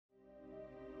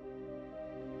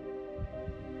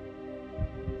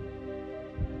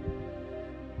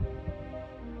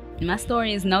My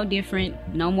story is no different,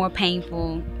 no more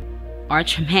painful or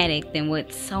traumatic than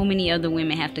what so many other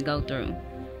women have to go through.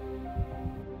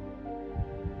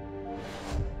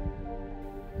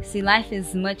 See, life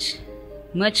is much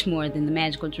more than the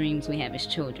magical dreams we have as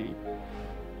children.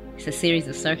 It's a series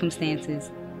of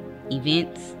circumstances,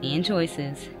 events, and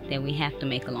choices that we have to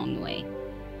make along the way.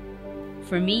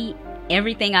 For me,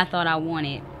 everything I thought I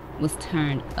wanted was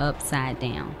turned upside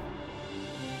down.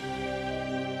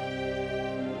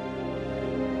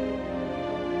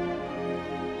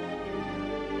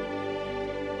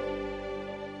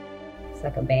 It's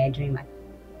like a bad dream I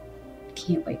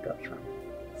can't wake up from.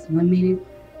 It's 1 minute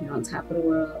you're on top of the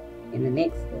world, and the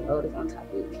next the world is on top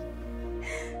of you.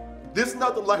 This is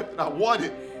not the life that I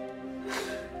wanted.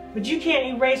 But you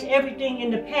can't erase everything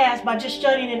in the past by just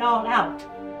shutting it all out. I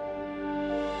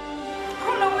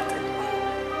don't know what to do.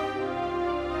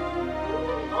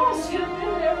 Oh, she'll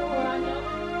be everywhere I know.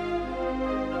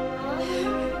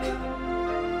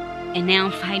 And now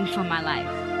I'm fighting for my life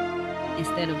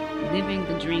instead of living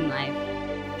the dream life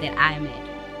that I imagined.